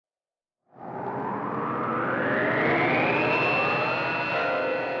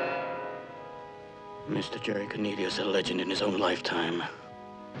Mr. Jerry Cornelius, a legend in his own lifetime.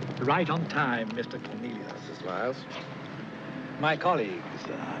 Right on time, Mr. Cornelius. Mrs. Miles. My colleagues,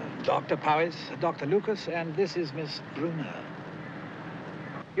 Dr. Powis, Dr. Lucas, and this is Miss Brunner.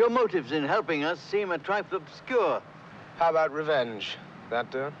 Your motives in helping us seem a trifle obscure. How about revenge?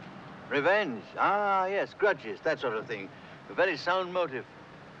 That do? Revenge? Ah, yes, grudges, that sort of thing. A very sound motive.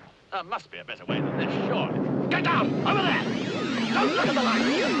 There must be a better way than this, surely. Get down! Over there! Don't look at the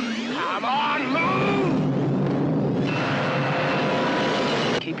light! Come on, move!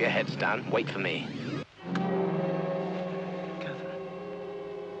 Keep your heads down. Wait for me.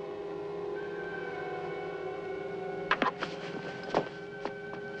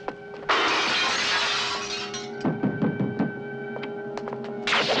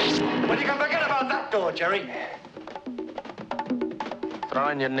 When you can forget about that door, Jerry. Throw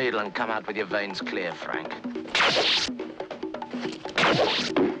in your needle and come out with your veins clear, Frank.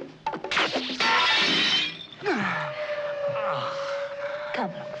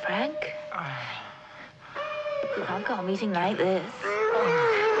 Come on, Frank. You can't go on meeting like this.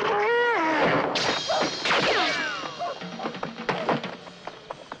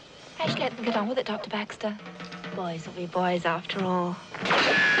 Actually, let them get on with it, Dr. Baxter. Boys will be boys after all.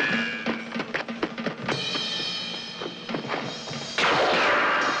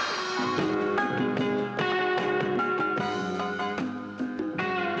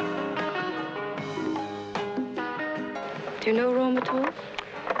 Do you know Rome at all?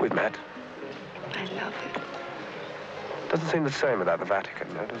 We've met. I love it. Doesn't seem the same without the Vatican,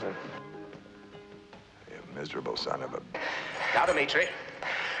 though, does it? You miserable son of a... Now, Dimitri.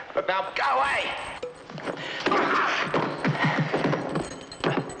 Look now, go away!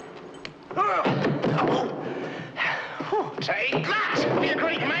 Take that, you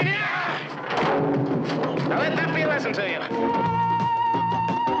Greek maniac! Now let that be a lesson to you.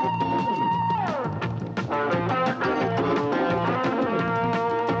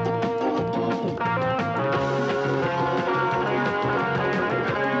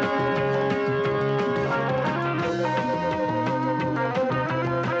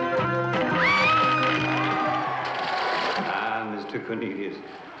 Mr. Cornelius,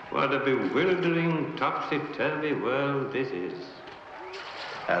 what a bewildering, topsy-turvy world this is.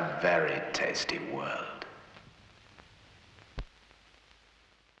 A very tasty world.